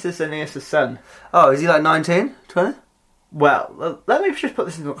idea. Ascanius is Aeneas' son. Oh, is he like 19? 20? Well, let me just put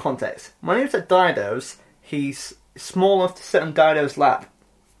this into context. When he was at Dido's, he's small enough to sit on Dido's lap.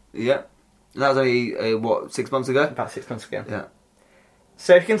 Yeah. That was only, 6 months ago? About 6 months ago. Yeah.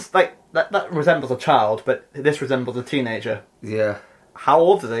 So if you can, like, that resembles a child, but this resembles a teenager. Yeah. How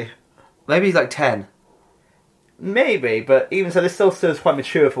old is he? Maybe he's like 10. Maybe, but even so, this still feels quite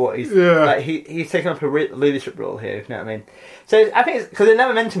mature for what he's... Yeah. Like, he's taken up a leadership role here, if you know what I mean? So I think it's... Because they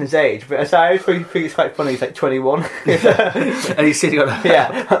never mention his age, but so I always think it's quite funny he's like 21. And he's sitting on a...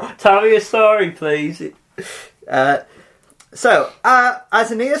 Yeah. Tell me a story, please. So,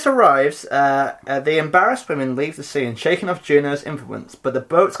 as Aeneas arrives, the embarrassed women leave the scene, shaking off Juno's influence, but the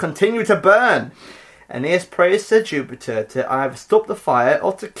boats continue to burn. Aeneas prays to Jupiter to either stop the fire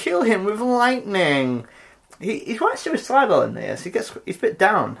or to kill him with lightning. He's quite suicidal, Aeneas. He's a bit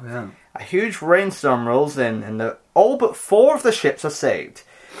down. Yeah. A huge rainstorm rolls in, and all but 4 of the ships are saved.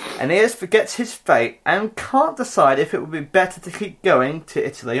 Aeneas forgets his fate and can't decide if it would be better to keep going to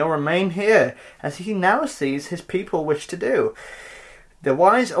Italy or remain here, as he now sees his people wish to do. The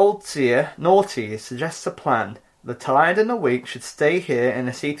wise old seer, Nautes, suggests a plan. The tired and the weak should stay here in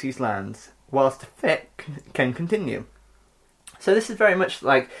Acetes' lands, whilst the fit can continue. So this is very much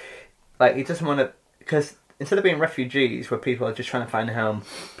like he doesn't want to... Because instead of being refugees, where people are just trying to find a home,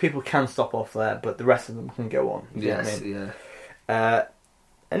 people can stop off there, but the rest of them can go on. You know what I mean? Yeah.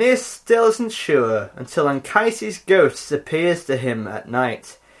 Aeneas still isn't sure until Anchises' ghost appears to him at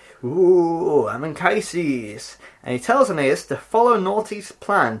night. Ooh, I'm Anchises. And he tells Aeneas to follow Naughty's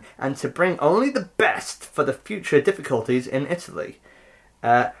plan and to bring only the best for the future difficulties in Italy.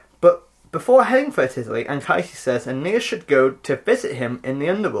 But before heading for Italy, Anchises says Aeneas should go to visit him in the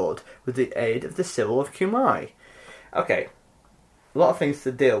underworld with the aid of the Sibyl of Cumae. Okay, a lot of things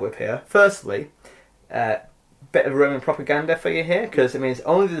to deal with here. Firstly, bit of Roman propaganda for you here, because it means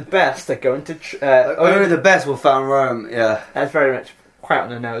only the best are going to... only the best will found Rome, yeah. That's very much quite on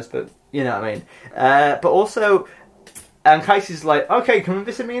the nose, but you know what I mean. But also, Anchises is like, okay, come and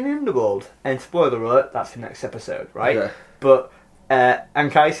visit me in the underworld. And spoiler alert, that's the next episode, right? Okay. But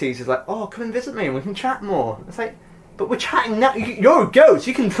Anchises is like, oh, come and visit me and we can chat more. It's like, but we're chatting now. You're a ghost.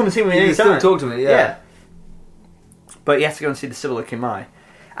 You can come and see me You can anytime. still talk to me, yeah. But he has to go and see the Sibyl of Cumae.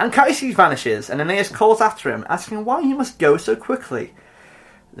 Anchises vanishes, and Aeneas calls after him, asking why he must go so quickly.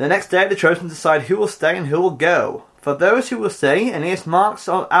 The next day, the Trojans decide who will stay and who will go. For those who will stay, Aeneas marks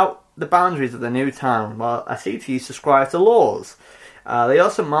out the boundaries of the new town, while Acetes describes the laws. They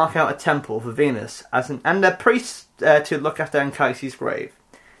also mark out a temple for Venus, and a priest to look after Anchises' grave.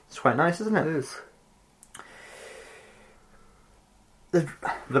 It's quite nice, isn't it? It is.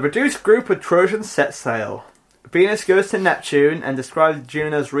 The reduced group of Trojans set sail. Venus goes to Neptune and describes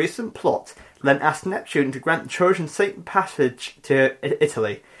Juno's recent plot, then asks Neptune to grant the Trojans safe passage to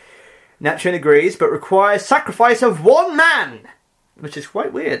Italy. Neptune agrees, but requires sacrifice of 1 man, which is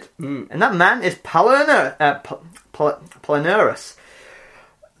quite weird. And that man is Palinurus,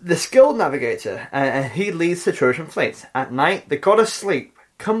 the skilled navigator, and he leads the Trojan fleet. At night, the god of sleep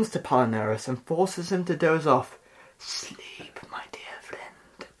comes to Palinurus and forces him to doze off. Sleep, my dear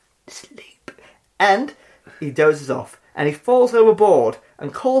friend, sleep. And he dozes off, and he falls overboard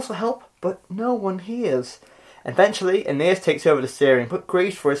and calls for help, but no one hears. Eventually, Aeneas takes over the steering, but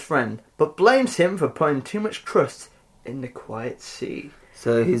grieves for his friend, but blames him for putting too much trust in the quiet sea.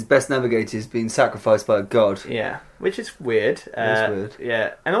 So his best navigator is being sacrificed by a god. Yeah, which is weird. It's weird.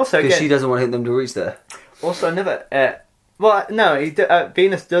 Yeah, and also Because again, she doesn't want them to reach there. also another. Well, no,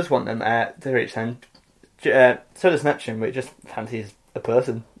 Venus does want them to reach them. So does Neptune, but it just fancies a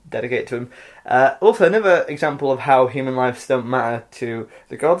person dedicated to him. Also, another example of how human lives don't matter to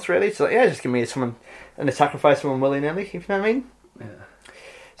the gods, really. So, yeah, just give me someone and they sacrifice someone willy-nilly, if you know what I mean? Yeah.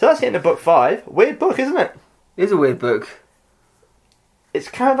 So that's the end of book 5. Weird book, isn't it? It is a weird book. It's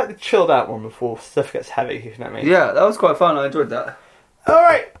kind of like the chilled out one before stuff gets heavy, if you know what I mean? Yeah, that was quite fun. I enjoyed that.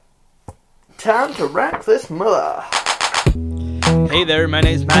 Alright. Time to rank this mother. Hey there, my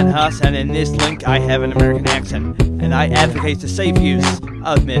name's Matt Huss, and in this link I have an American accent, and I advocate the safe use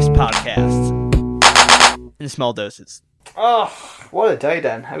of missed podcasts. In small doses. Oh, what a day,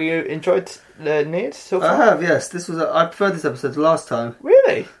 Dan. Have you enjoyed the Need so far? I have, yes. I preferred this episode to last time.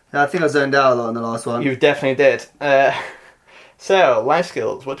 Really? I think I zoned out a lot in the last one. You definitely did. So, life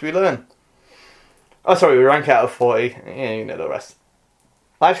skills, what do we learn? Oh, sorry, we rank out of 40. Yeah, you know the rest.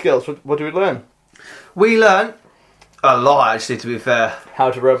 Life skills, what do we learn? We learned A lot, actually, to be fair. How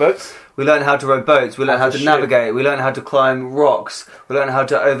to row boats. We learned how to row boats. We learned how to shoot. navigate. We learned how to climb rocks. We learned how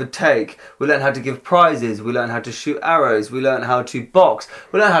to overtake. We learned how to give prizes. We learned how to shoot arrows. We learned how to box.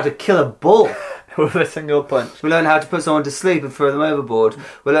 We learned how to kill a bull. With a single punch. We learned how to put someone to sleep and throw them overboard.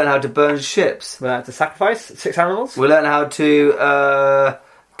 We learned how to burn ships. We learned to sacrifice 6 animals. We learned how to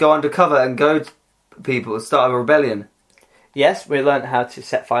go undercover and go to people, start a rebellion. Yes, we learned how to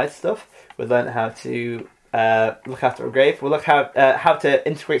set fire to stuff. We learned how to look after a grave. We look how to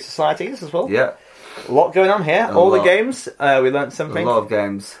integrate societies as well. Yeah. A lot going on here. All the games, we learned something. A lot of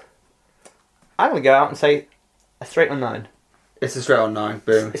games. I'm going to go out and say a straight on 9. It's a straight on 9.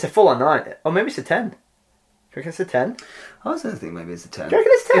 Boom. It's a full on 9. Or maybe it's a 10. Do you reckon it's a 10? I was going to think maybe it's a 10. Do you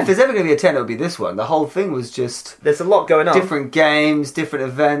reckon it's 10? If there's ever going to be a 10, it would be this one. The whole thing was just There's a lot going on. different games, different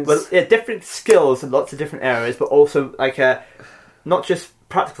events. Well, yeah, different skills in lots of different areas, but also like not just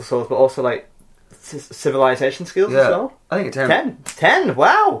practical skills, but also like civilization skills as well. I think a 10. 10. 10,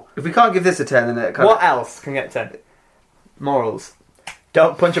 wow. If we can't give this a 10, then it kind What else can get 10? Morals.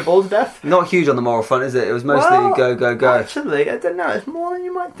 Don't punch a bull to death. not huge on the moral front, is it? It was mostly Well, go, go, go. Actually, I don't know. It's more than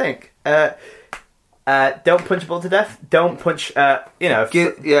you might think. Don't punch a bull to death. Don't punch,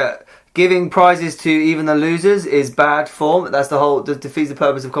 Giving prizes to even the losers is bad form. That's that defeats the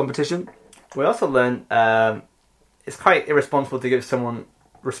purpose of competition. We also learn it's quite irresponsible to give someone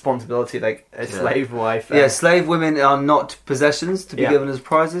responsibility like a slave wife. Slave women are not possessions to be given as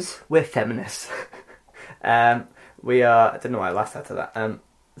prizes. We're feminists. We are. I don't know why I laughed out of that. It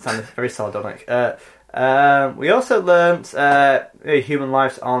sounded very sardonic. We also learnt human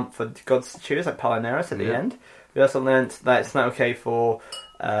lives aren't for gods to choose, like Palinurus at the end. We also learnt that it's not okay for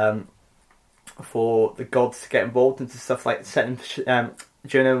the gods to get involved into stuff like setting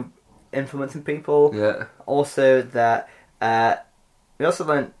Juno influencing people. Yeah. Also that we also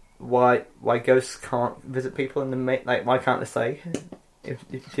learnt why ghosts can't visit people in the like why can't they stay? If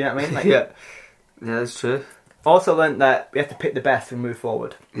you know what I mean? Like, Yeah, that's true. Also learnt that we have to pick the best and move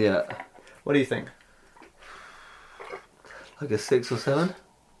forward. Yeah. What do you think? Like a 6 or 7?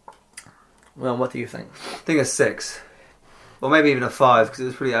 Well, what do you think? I think a 6. Or maybe even a 5, because it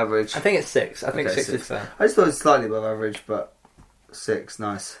was pretty average. I think it's 6. I think Okay, 6 is fair. I just thought it was slightly above average, but 6,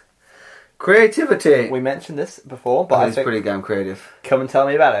 nice. Creativity. We mentioned this before, but I I think think it's pretty damn creative. come and tell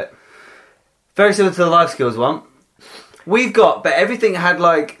me about it. Very similar to the life skills one. But everything had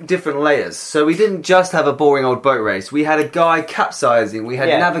like different layers. So we didn't just have a boring old boat race. We had a guy capsizing. We had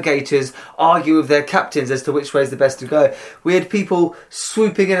navigators arguing with their captains as to which way is the best to go. We had people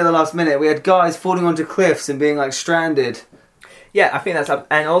swooping in at the last minute. We had guys falling onto cliffs and being like stranded. Yeah, I think that's up.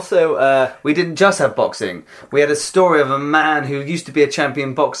 And also, we didn't just have boxing. We had a story of a man who used to be a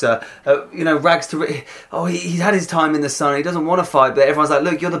champion boxer. Rags to he had his time in the sun. He doesn't want to fight, but everyone's like,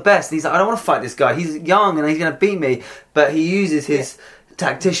 "Look, you're the best." And he's like, "I don't want to fight this guy. He's young and he's going to beat me." But he uses his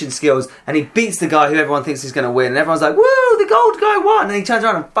tactician skills and he beats the guy who everyone thinks is going to win. And everyone's like, "Woo, the gold guy won!" And he turns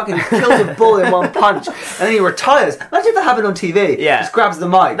around and fucking kills a bull in one punch. And then he retires. Imagine if that happened on TV. Yeah, just grabs the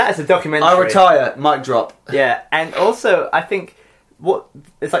mic. That is a documentary. I retire. Mic drop. Yeah, and also I think.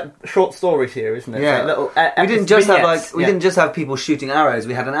 It's like short stories here, isn't it? Yeah, like little, we didn't just have didn't just have people shooting arrows.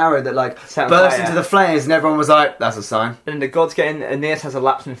 We had an arrow that burst into the flames, and everyone was like, "That's a sign." And the gods getting Aeneas has a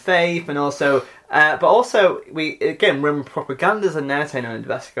lapse in faith, and also, but also Roman propagandas are now taking on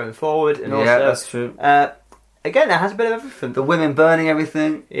invest going forward, and also that's true. Again, it has a bit of everything. The women burning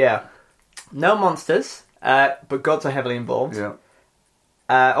everything. Yeah, no monsters, but gods are heavily involved. Yeah.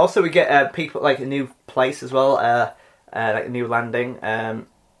 Also, we get people like a new place as well. Like a new landing,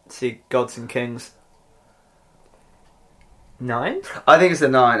 see gods and kings. 9? I think it's a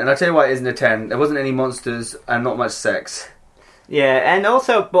 9, and I'll tell you why it isn't a 10. There wasn't any monsters and not much sex. Yeah, and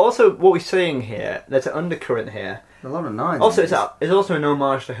also what we're seeing here, there's an undercurrent here. A lot of 9s. Also, it's also an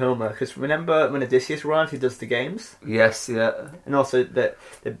homage to Homer, because remember when Odysseus arrived, he does the games? Yes, yeah. And also the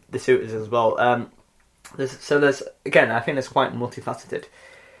suitors as well. There's again, I think it's quite multifaceted.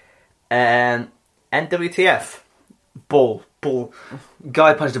 And WTF. Bull.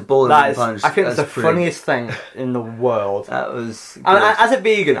 Guy punched a bull in one punch. I think that's the funniest thing in the world. That was good. As a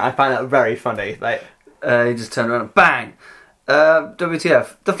vegan, I find that very funny. Like, he just turned around and bang!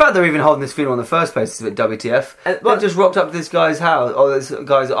 WTF. The fact they're even holding this funeral in the first place is a bit WTF. They've just rocked up to this guy's house, or this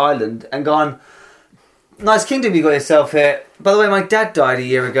guy's island, and gone, "Nice kingdom you got yourself here. By the way, my dad died a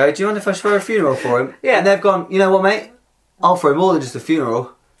year ago. Do you mind if I throw a funeral for him?" Yeah. And they've gone, "You know what, mate? I'll throw more than just a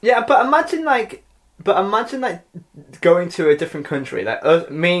funeral." yeah, but imagine going to a different country.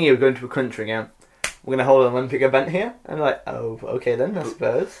 Like me and you going to a country again. We're going to hold an Olympic event here. And like, oh, okay then, I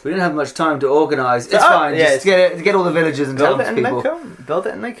suppose. We didn't have much time to organise. It's fine. Yeah, just get all the villagers and townspeople. Build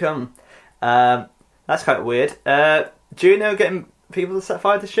it and they come. That's That's quite weird. Do you know getting people to set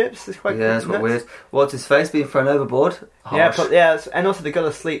fire to ships is quite Yeah, it's quite weird. What's his face being thrown overboard? Yeah, Harsh. and also they go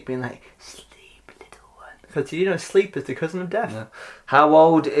to sleep being like, sleep, little one. Because you know, sleep is the cousin of death. Yeah. How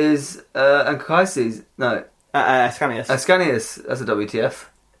old is Anchises? No, Ascanius. Ascanius. That's a WTF.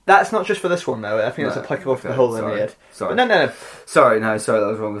 That's not just for this one though. I think it's applicable for the whole Iliad. Sorry. But no. Sorry, that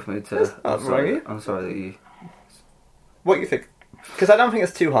was wrong with me. That's wrong. I'm sorry that you. What do you think? Because I don't think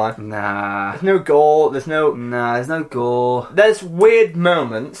it's too high. Nah. There's no gore. There's no gore. There's weird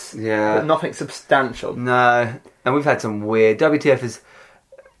moments. Yeah. But nothing substantial. No. And we've had some weird. WTF is.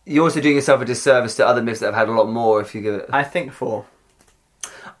 You're also doing yourself a disservice to other myths that have had a lot more if you give it. I think 4.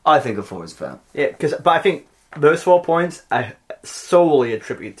 I think a 4 is fair. Yeah, but I think those 4 points I solely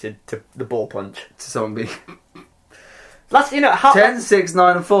attributed to the ball punch. To someone being. That's, you know, how 10, 6,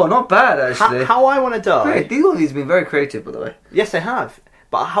 9 and 4. Not bad, actually. how I want to die. Great. These all these have been very creative, by the way. Yes, they have.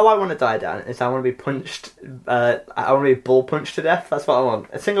 But how I want to die, Dan, is I want to be punched. I want to be ball punched to death. That's what I want.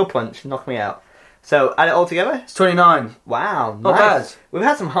 A single punch, knock me out. So add it all together. It's 29. Wow, Not nice. bad. We've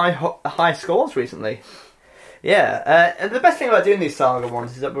had some high scores recently. Yeah, and the best thing about doing these saga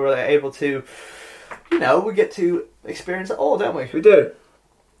ones is that we're able to, you know, we get to experience it all, don't we? We do.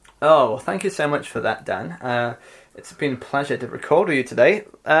 Oh, well, thank you so much for that, Dan. It's been a pleasure to record with you today.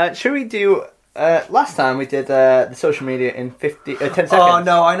 Should we do... last time we did the social media in 10 seconds. Oh,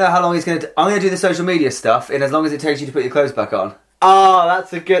 no, I know how long it's going to... I'm going to do the social media stuff in as long as it takes you to put your clothes back on. Oh,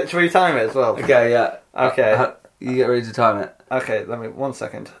 that's a good... Should we time it as well? Okay, yeah. Okay. You get ready to time it. Okay, let me... 1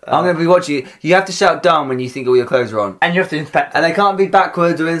 second. I'm going to be watching you. You have to shout done when you think all your clothes are on. And you have to inspect And they can't be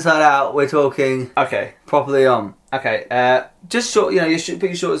backwards or inside out. We're talking Okay. properly on. Okay, Just short, you know, you should put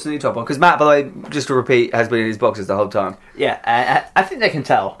your shorts and your top on. Because Matt, by the way, just to repeat, has been in his boxes the whole time. yeah, I think they can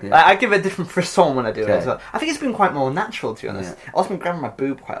tell. Yeah. I give it a different frisson when I do it Okay. as well. I think it's been quite more natural, to be honest. Yeah. I've also been grabbing my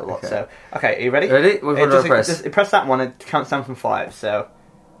boob quite a lot, Okay. so... Okay, are you ready? Ready? We're going to press. Just press that one and count down from 5, so...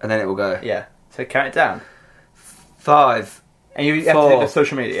 And then it will go. Yeah. So count it down. 5, And you have to 4, do the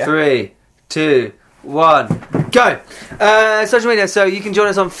social media, yeah? 3, 2, 1, go! Social media, so you can join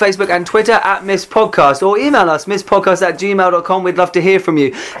us on Facebook and Twitter at Miss Podcast, or email us, misspodcast@gmail.com. We'd love to hear from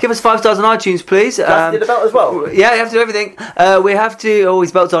you. Give us 5 stars on iTunes, please. Do I have to do the belt as well? Yeah, you have to do everything. We have to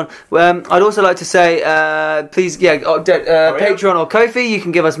always belts on. I'd also like to say, please, Patreon or Ko-fi. You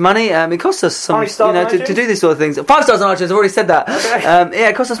can give us money. It costs us some, to do these sort of things. 5 stars on iTunes. I've already said that. Okay.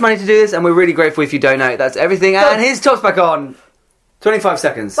 It costs us money to do this, and we're really grateful if you donate. That's everything. And his top's back on. 25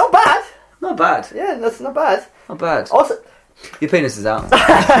 seconds. Not bad! Not bad. Yeah, that's not bad. Not bad. Also... Your penis is out.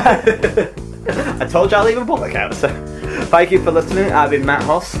 I told you I'll leave a bullet out, so... Thank you for listening. I've been Matt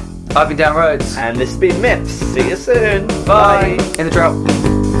Hoss. I've been Dan Rhodes. And this has been Myths. See you soon. Bye. In the drought.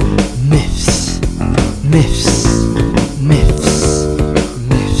 Myths, myths, myths, myths,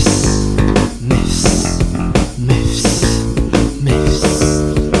 myths, myths, myths, myths.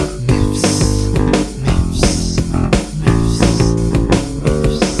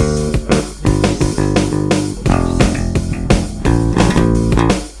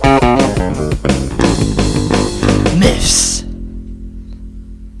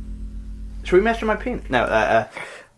 Should we measure my penis? No,